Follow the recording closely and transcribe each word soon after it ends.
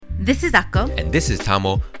This is Akko. And this is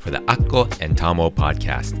Tamo for the Akko and Tamo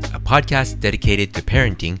podcast, a podcast dedicated to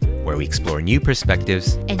parenting where we explore new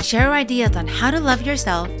perspectives And share ideas on how to love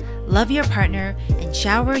yourself, love your partner, and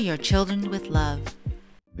shower your children with love.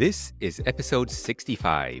 This is episode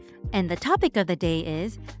 65. And the topic of the day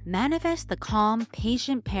is manifest the calm,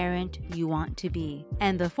 patient parent you want to be.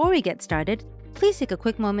 And before we get started, please take a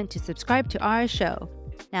quick moment to subscribe to our show.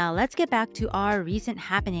 Now, let's get back to our recent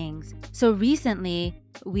happenings. So recently,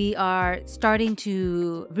 we are starting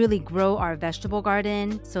to really grow our vegetable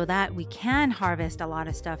garden so that we can harvest a lot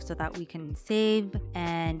of stuff so that we can save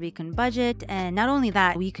and we can budget. And not only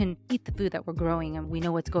that, we can eat the food that we're growing and we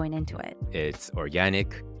know what's going into it. It's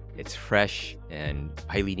organic, it's fresh, and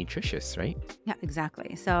highly nutritious, right? Yeah,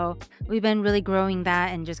 exactly. So we've been really growing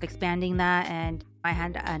that and just expanding that. And I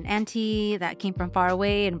had an auntie that came from far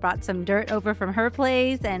away and brought some dirt over from her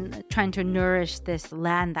place and trying to nourish this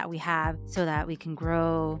land that we have so that we can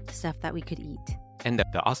grow stuff that we could eat. And the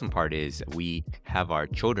awesome part is we have our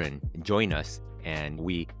children join us and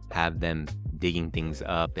we have them digging things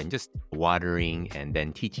up and just watering and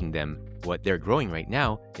then teaching them what they're growing right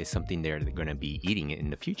now is something they're going to be eating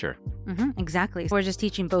in the future. Exactly. We're just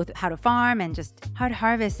teaching both how to farm and just how to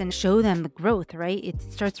harvest and show them the growth, right? It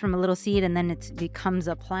starts from a little seed and then it becomes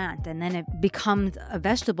a plant and then it becomes a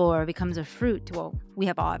vegetable or it becomes a fruit. Well, we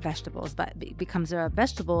have all vegetables, but it becomes a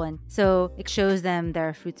vegetable. And so it shows them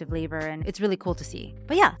their fruits of labor and it's really cool to see.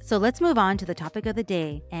 But yeah, so let's move on to the topic of the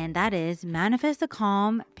day. And that is manifest the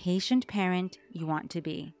calm, patient parent you want to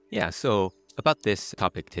be. Yeah, so about this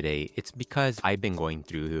topic today, it's because I've been going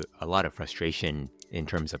through a lot of frustration in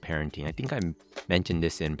terms of parenting. I think I mentioned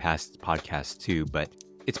this in past podcasts too, but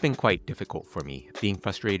it's been quite difficult for me being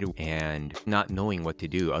frustrated and not knowing what to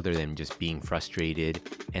do other than just being frustrated.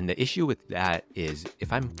 And the issue with that is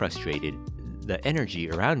if I'm frustrated, the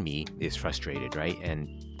energy around me is frustrated, right? And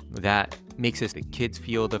that makes us the kids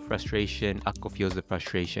feel the frustration, Akko feels the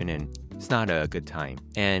frustration, and it's not a good time.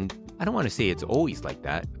 And I don't want to say it's always like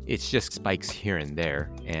that. It's just spikes here and there.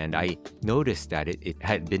 And I noticed that it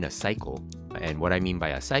had been a cycle. And what I mean by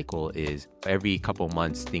a cycle is every couple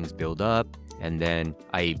months things build up and then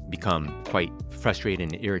I become quite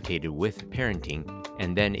frustrated and irritated with parenting.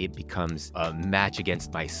 And then it becomes a match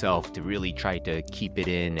against myself to really try to keep it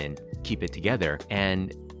in and keep it together.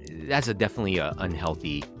 And that's definitely an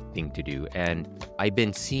unhealthy thing to do. And I've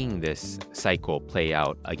been seeing this cycle play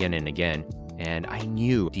out again and again. And I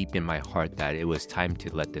knew deep in my heart that it was time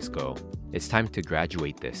to let this go. It's time to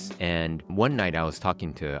graduate this. And one night I was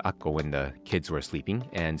talking to Akko when the kids were sleeping.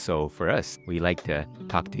 And so for us, we like to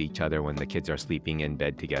talk to each other when the kids are sleeping in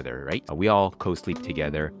bed together, right? We all co-sleep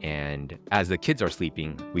together. And as the kids are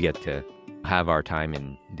sleeping, we get to have our time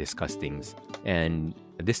and discuss things. And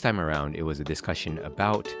this time around, it was a discussion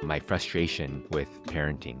about my frustration with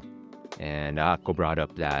parenting. And Akko brought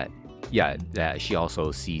up that she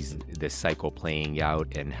also sees this cycle playing out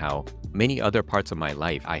and how many other parts of my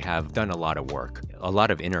life I have done a lot of work, a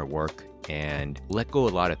lot of inner work and let go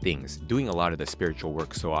of a lot of things, doing a lot of the spiritual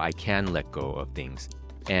work so I can let go of things.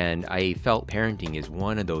 And I felt parenting is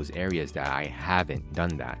one of those areas that I haven't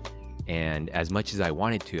done that. And as much as I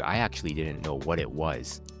wanted to, I actually didn't know what it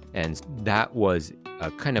was. And that was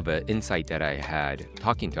a kind of an insight that I had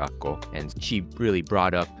talking to Akko. And she really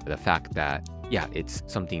brought up the fact that it's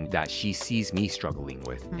something that she sees me struggling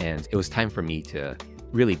with. And it was time for me to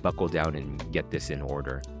really buckle down and get this in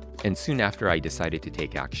order. And soon after, I decided to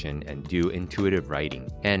take action and do intuitive writing.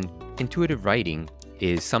 And intuitive writing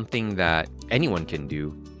is something that anyone can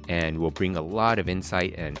do and will bring a lot of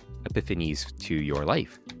insight and epiphanies to your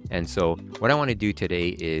life. And so what I want to do today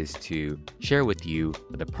is to share with you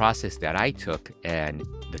the process that I took and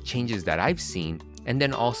the changes that I've seen. And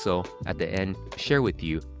then also at the end, share with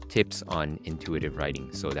you tips on intuitive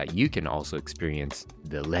writing so that you can also experience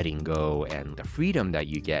the letting go and the freedom that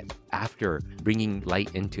you get after bringing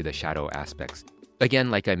light into the shadow aspects.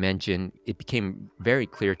 Again, like I mentioned, it became very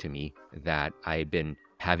clear to me that I've been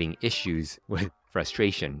having issues with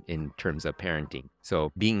frustration in terms of parenting.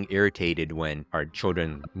 So being irritated when our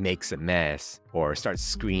children makes a mess or starts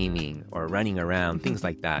screaming or running around, things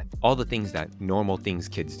like that, all the things that normal things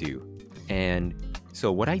kids do. And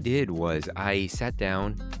so what I did was I sat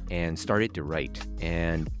down and started to write.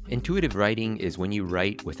 And intuitive writing is when you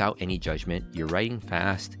write without any judgment, you're writing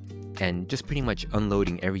fast and just pretty much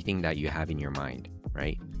unloading everything that you have in your mind,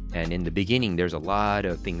 right? And in the beginning, there's a lot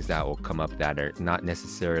of things that will come up that are not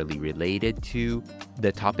necessarily related to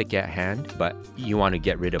the topic at hand, but you want to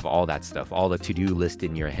get rid of all that stuff, all the to-do list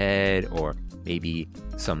in your head, or maybe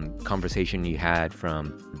some conversation you had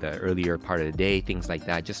from the earlier part of the day, things like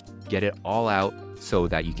that. Just get it all out so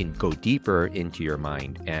that you can go deeper into your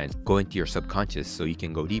mind and go into your subconscious so you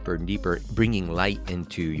can go deeper and deeper, bringing light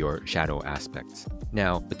into your shadow aspects.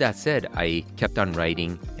 Now, with that said, I kept on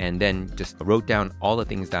writing and then just wrote down all the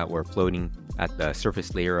things that were floating at the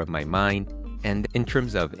surface layer of my mind. And in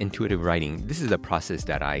terms of intuitive writing, this is the process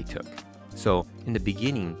that I took. So in the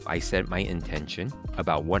beginning, I set my intention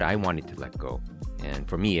about what I wanted to let go. And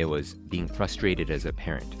for me, it was being frustrated as a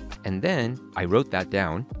parent. And then I wrote that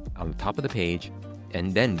down on the top of the page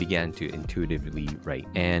and then began to intuitively write.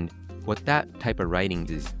 And what that type of writing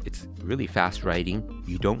is, it's really fast writing.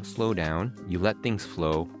 You don't slow down. You let things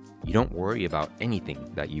flow. You don't worry about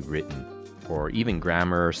anything that you've written, or even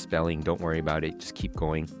grammar, spelling. Don't worry about it. Just keep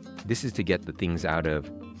going. This is to get the things out of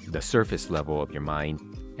the surface level of your mind,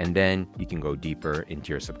 and then you can go deeper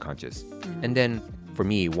into your subconscious. And then for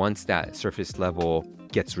me, once that surface level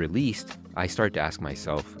gets released, I start to ask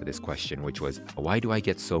myself this question, which was, why do I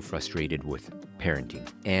get so frustrated with parenting?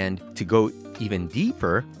 And to go even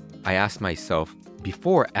deeper, I asked myself,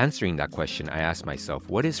 before answering that question, I asked myself,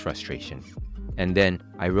 what is frustration? And then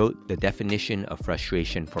I wrote the definition of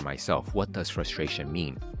frustration for myself. What does frustration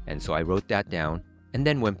mean? And so I wrote that down and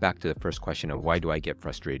then went back to the first question of why do I get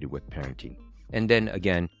frustrated with parenting? And then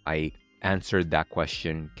again, I answered that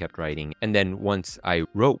question, kept writing. And then once I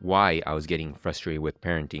wrote why I was getting frustrated with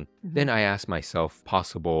parenting, then I asked myself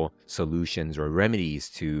possible solutions or remedies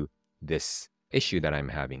to this issue that I'm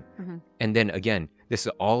having. And then again, this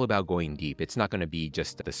is all about going deep. It's not going to be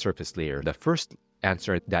just the surface layer. The first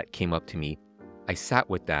answer that came up to me, I sat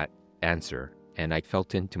with that answer and I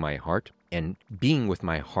felt into my heart. And being with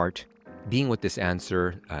my heart, being with this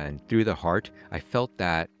answer and through the heart, I felt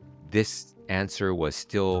that this answer was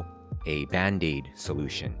still a band-aid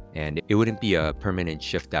solution, and it wouldn't be a permanent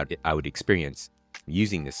shift that I would experience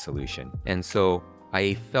using this solution. And so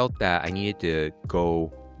I felt that I needed to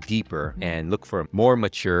go deeper and look for a more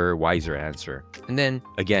mature, wiser answer. And then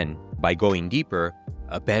again, by going deeper,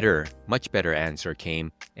 a better, much better answer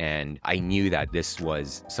came, and I knew that this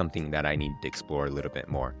was something that I needed to explore a little bit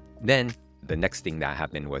more. Then the next thing that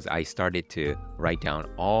happened was I started to write down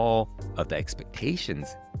all of the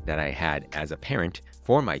expectations that I had as a parent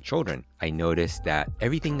for my children. I noticed that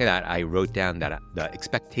everything that I wrote down, that the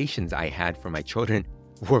expectations I had for my children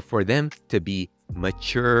were for them to be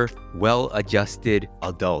mature, well-adjusted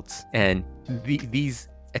adults. And these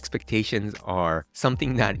expectations are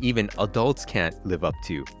something that even adults can't live up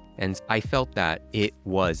to. And I felt that it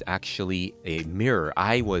was actually a mirror.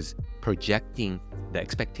 I was projecting the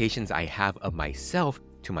expectations I have of myself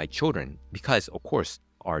to my children because, of course,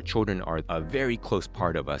 our children are a very close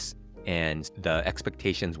part of us and the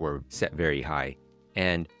expectations were set very high.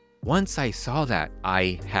 And once I saw that,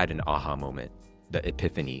 I had an aha moment, the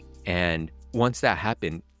epiphany. And once that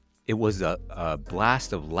happened, it was a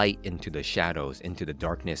blast of light into the shadows, into the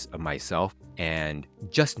darkness of myself. And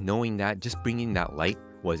just knowing that, just bringing that light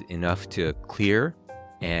was enough to clear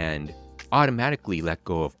and automatically let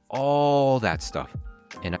go of all that stuff.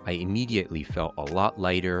 And I immediately felt a lot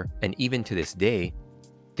lighter. And even to this day,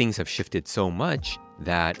 things have shifted so much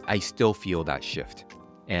that I still feel that shift.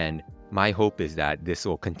 And my hope is that this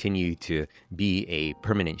will continue to be a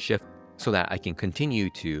permanent shift so that I can continue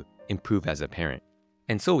to improve as a parent.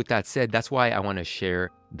 And so with that said, that's why I want to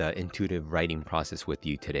share the intuitive writing process with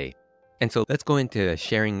you today. And so let's go into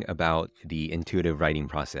sharing about the intuitive writing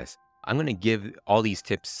process. I'm going to give all these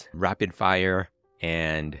tips rapid fire,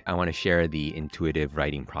 and I want to share the intuitive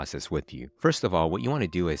writing process with you. First of all, what you want to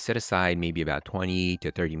do is set aside maybe about 20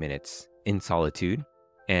 to 30 minutes in solitude.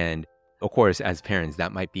 And of course, as parents,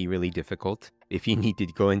 that might be really difficult. If you need to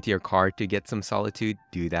go into your car to get some solitude,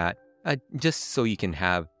 do that. Just so you can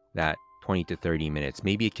have that 20 to 30 minutes.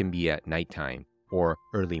 Maybe it can be at nighttime or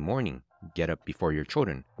early morning. Get up before your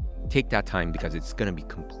children. Take that time because it's going to be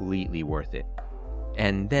completely worth it.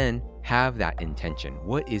 And then have that intention.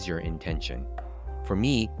 What is your intention? For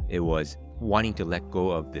me, it was wanting to let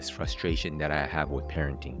go of this frustration that I have with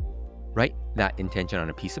parenting. Write that intention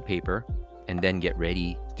on a piece of paper and then get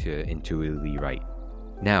ready to intuitively write.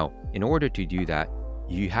 Now, in order to do that,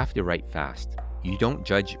 you have to write fast. You don't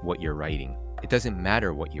judge what you're writing. It doesn't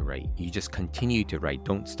matter what you write. You just continue to write.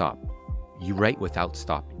 Don't stop. You write without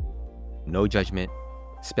stopping. No judgment.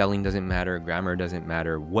 Spelling doesn't matter. Grammar doesn't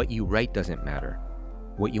matter. What you write doesn't matter.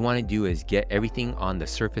 what you want to do is get everything on the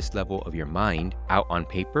surface level of your mind out on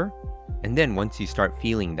paper. And then once you start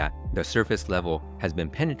feeling that the surface level has been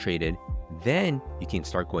penetrated, then you can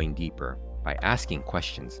start going deeper by asking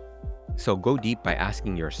questions. So go deep by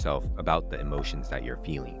asking yourself about the emotions that you're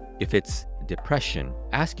feeling. If it's depression,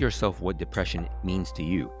 ask yourself what depression means to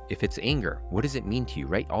you. If it's anger, what does it mean to you?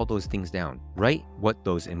 Write all those things down. Write what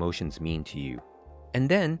those emotions mean to you. And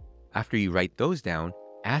then after you write those down,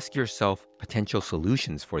 ask yourself potential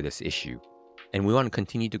solutions for this issue. And we want to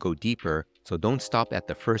continue to go deeper, so don't stop at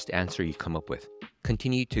the first answer you come up with.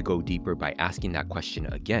 Continue to go deeper by asking that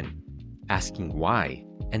question again, asking why,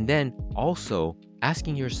 and then also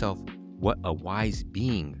asking yourself what a wise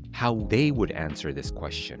being, how they would answer this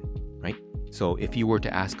question, right? So if you were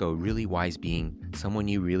to ask a really wise being, someone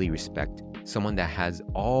you really respect, someone that has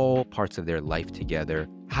all parts of their life together,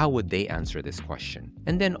 how would they answer this question?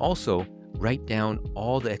 And then also write down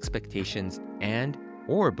all the expectations and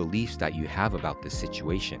or beliefs that you have about this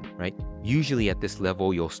situation, right? Usually at this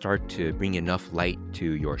level, you'll start to bring enough light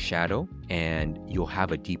to your shadow and you'll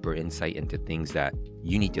have a deeper insight into things that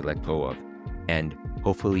you need to let go of. And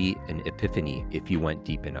hopefully an epiphany if you went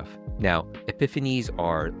deep enough. Now, epiphanies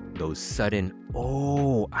are those sudden,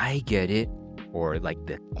 oh, I get it, or like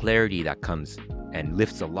the clarity that comes and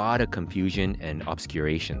lifts a lot of confusion and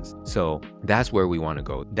obscurations. So that's where we want to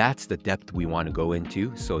go. That's the depth we want to go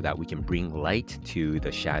into so that we can bring light to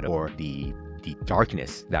the shadow or the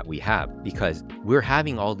darkness that we have, because we're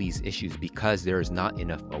having all these issues because there is not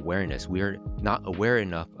enough awareness. We're not aware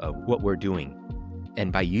enough of what we're doing.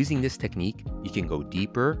 And by using this technique, you can go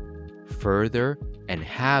deeper, further, and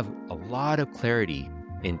have a lot of clarity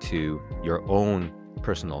into your own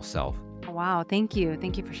personal self. Wow, thank you.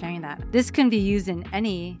 Thank you for sharing that. This can be used in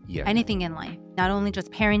anything in life, not only just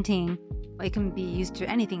parenting. It can be used to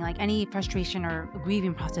anything, like any frustration or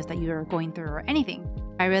grieving process that you're going through or anything.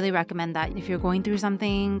 I really recommend that if you're going through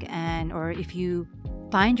something or if you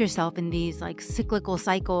find yourself in these like cyclical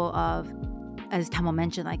cycle of, as Tamo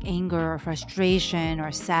mentioned, like anger or frustration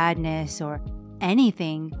or sadness or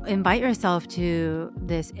anything, invite yourself to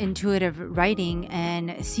this intuitive writing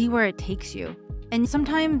and see where it takes you. And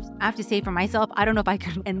sometimes I have to say for myself, I don't know if I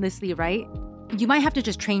can endlessly write. You might have to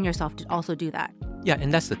just train yourself to also do that. Yeah,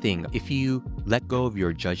 and that's the thing. If you let go of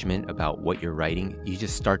your judgment about what you're writing, you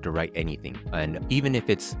just start to write anything. And even if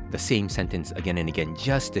it's the same sentence again and again,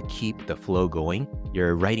 just to keep the flow going,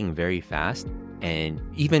 you're writing very fast. And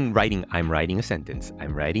even writing, I'm writing a sentence,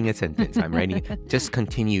 just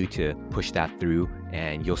continue to push that through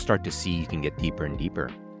and you'll start to see you can get deeper and deeper.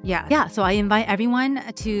 Yeah. So I invite everyone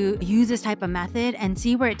to use this type of method and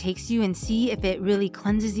see where it takes you and see if it really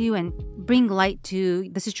cleanses you and bring light to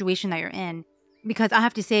the situation that you're in. Because I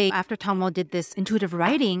have to say, after Tamo did this intuitive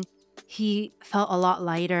writing, he felt a lot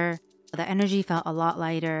lighter. The energy felt a lot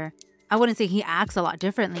lighter. I wouldn't say he acts a lot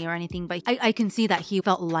differently or anything, but I can see that he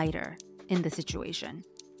felt lighter in the situation.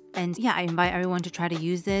 And yeah, I invite everyone to try to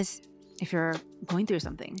use this if you're going through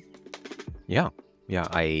something. Yeah,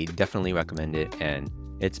 I definitely recommend it. And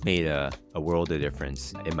it's made a world of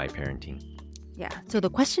difference in my parenting. Yeah. So the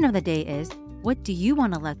question of the day is, what do you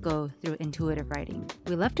want to let go through intuitive writing?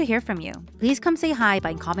 We love to hear from you. Please come say hi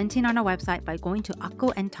by commenting on our website by going to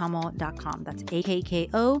akkoandtamo.com. That's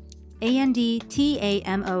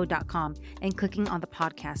AKKOANDTAMO.com and clicking on the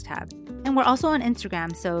podcast tab. And we're also on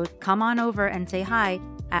Instagram, so come on over and say hi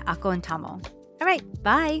at Akko and Tamo. All right,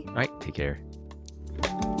 bye. All right, take care.